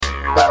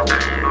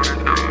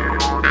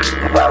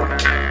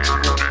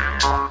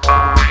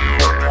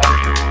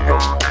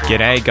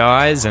G'day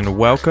guys and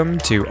welcome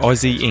to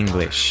Aussie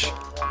English.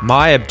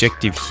 My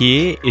objective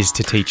here is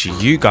to teach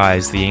you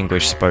guys the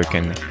English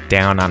spoken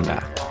down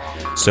under.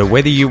 So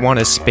whether you want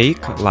to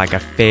speak like a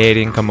fair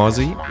dinkum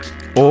Aussie,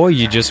 or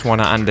you just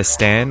want to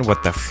understand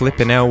what the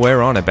flippin' hell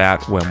we're on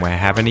about when we're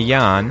having a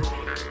yarn,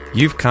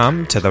 you've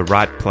come to the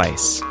right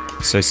place.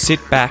 So sit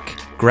back,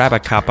 grab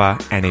a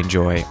cuppa and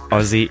enjoy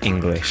Aussie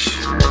English.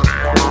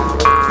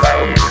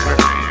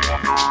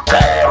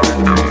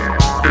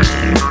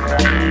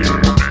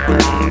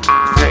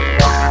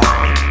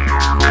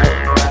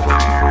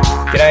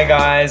 G'day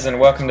guys and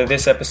welcome to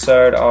this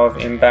episode of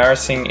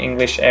Embarrassing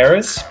English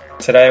Errors.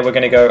 Today we're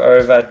going to go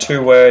over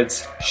two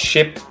words,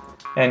 ship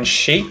and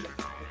sheep.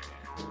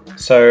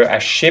 So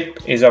a ship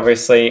is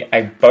obviously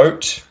a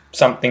boat,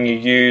 something you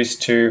use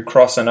to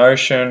cross an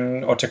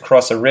ocean or to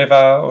cross a river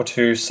or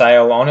to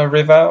sail on a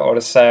river or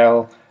to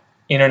sail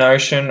in an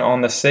ocean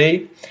on the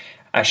sea.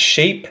 A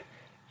sheep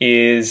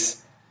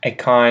is a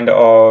kind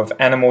of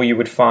animal you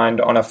would find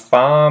on a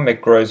farm.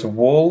 It grows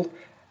wool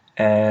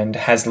and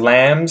has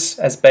lambs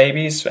as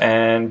babies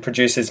and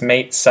produces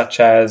meat such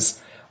as,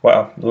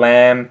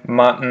 lamb,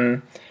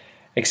 mutton,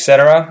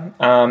 etc.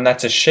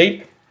 That's a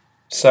sheep.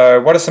 So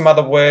what are some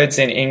other words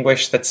in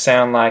English that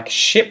sound like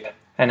ship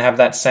and have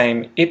that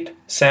same ip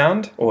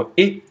sound, or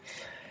ip?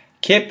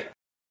 Kip,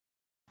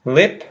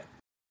 lip,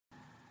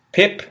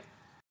 pip,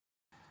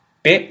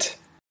 bit,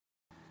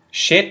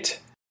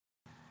 shit,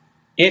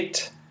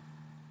 it,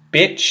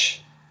 bitch,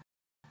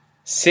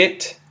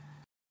 sit,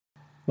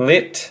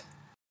 lit,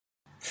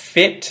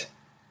 fit.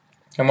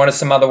 And what are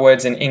some other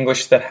words in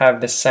English that have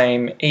the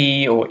same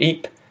e or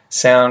eep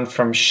sound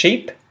from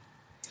sheep?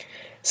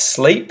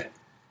 Sleep,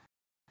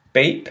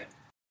 beep,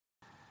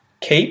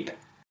 keep,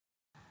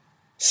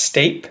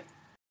 steep,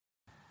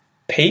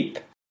 peep,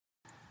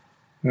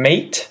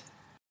 meet,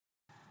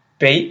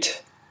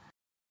 beat,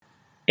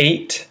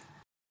 eat,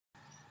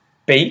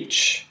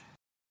 beach,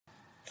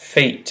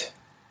 feet.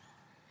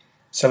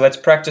 So let's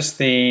practice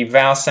the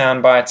vowel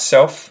sound by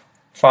itself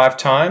 5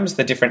 times,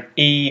 the different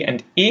e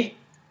and I.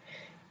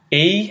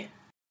 E,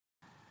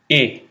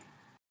 I,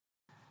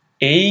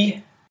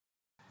 E,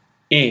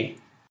 I,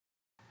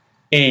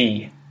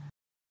 E,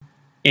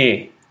 I,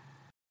 E,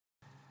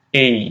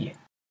 I,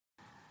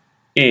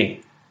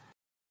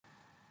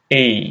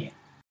 E,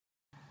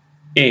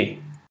 I,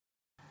 E,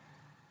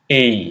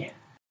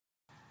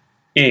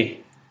 I,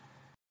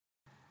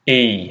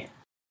 E,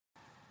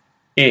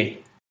 I.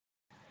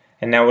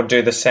 And now we'll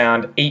do the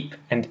sound eep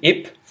and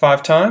ip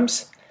 5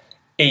 times.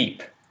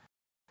 Eep,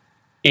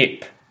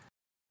 ip,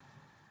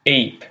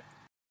 eep,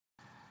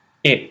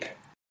 ip,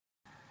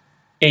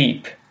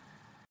 eep,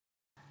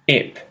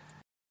 ip,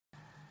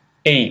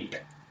 eep,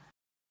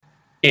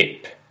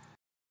 ip,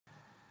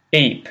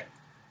 eep,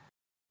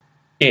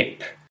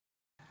 ip.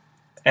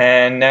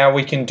 And now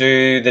we can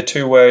do the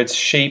two words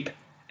sheep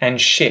and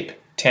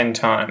ship 10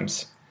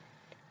 times.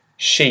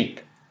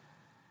 Sheep,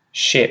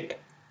 ship,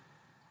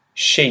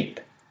 sheep,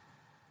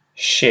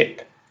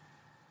 ship,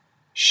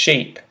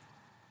 sheep,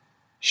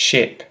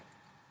 ship,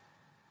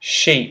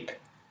 sheep,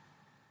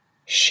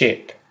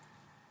 ship,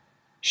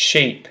 sheep,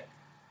 ship,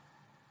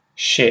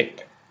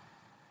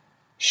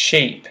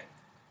 sheep,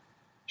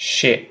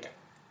 ship,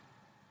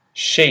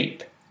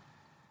 sheep,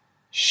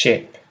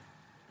 ship,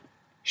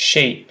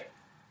 sheep,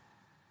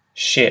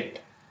 ship,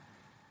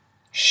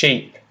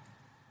 sheep,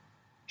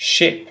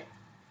 ship,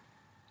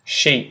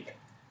 sheep,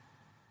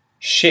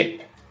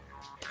 ship.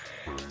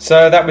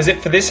 So that was it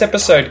for this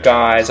episode,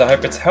 guys. I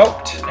hope it's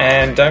helped,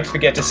 and don't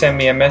forget to send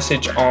me a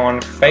message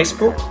on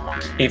Facebook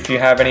if you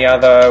have any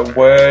other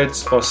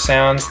words or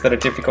sounds that are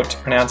difficult to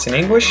pronounce in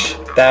English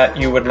that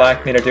you would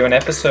like me to do an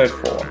episode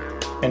for.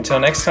 Until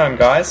next time,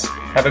 guys,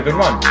 have a good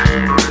one.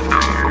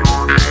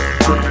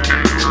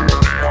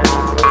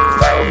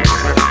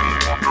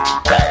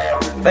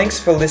 Thanks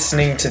for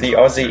listening to the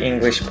Aussie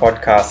English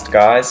podcast,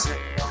 guys.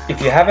 If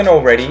you haven't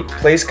already,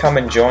 please come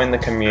and join the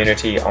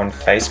community on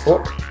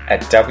Facebook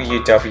at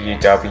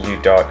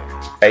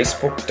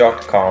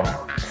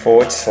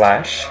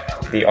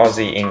www.facebook.com/the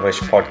Aussie English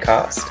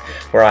podcast,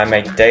 where I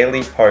make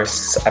daily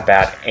posts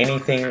about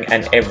anything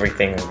and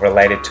everything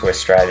related to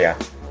Australia.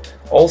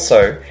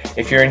 Also,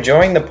 if you're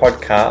enjoying the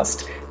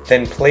podcast,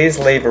 then please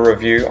leave a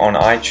review on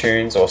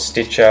iTunes or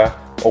Stitcher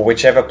or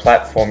whichever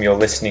platform you're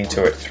listening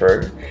to it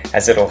through,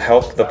 as it'll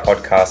help the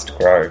podcast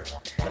grow.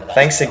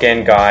 Thanks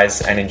again,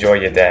 guys, and enjoy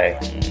your day.